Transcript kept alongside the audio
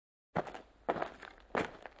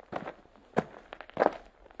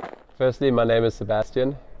Firstly, my name is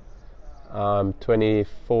Sebastian. I'm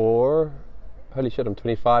 24. Holy shit, I'm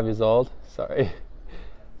 25 years old. Sorry.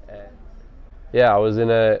 Yeah, I was in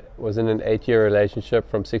an 8-year relationship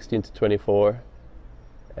from 16 to 24,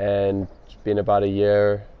 and it's been about a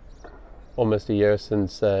year, almost a year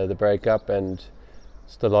since the breakup, and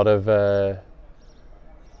just a lot of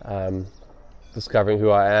discovering who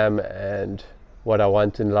I am and what I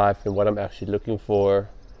want in life and what I'm actually looking for.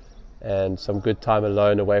 And some good time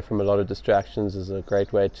alone away from a lot of distractions is a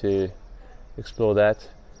great way to explore that.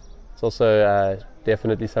 It's also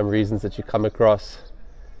definitely some reasons that you come across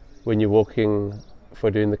when you're walking for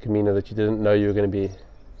doing the Camino that you didn't know you were going to be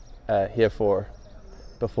here for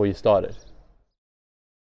before you started.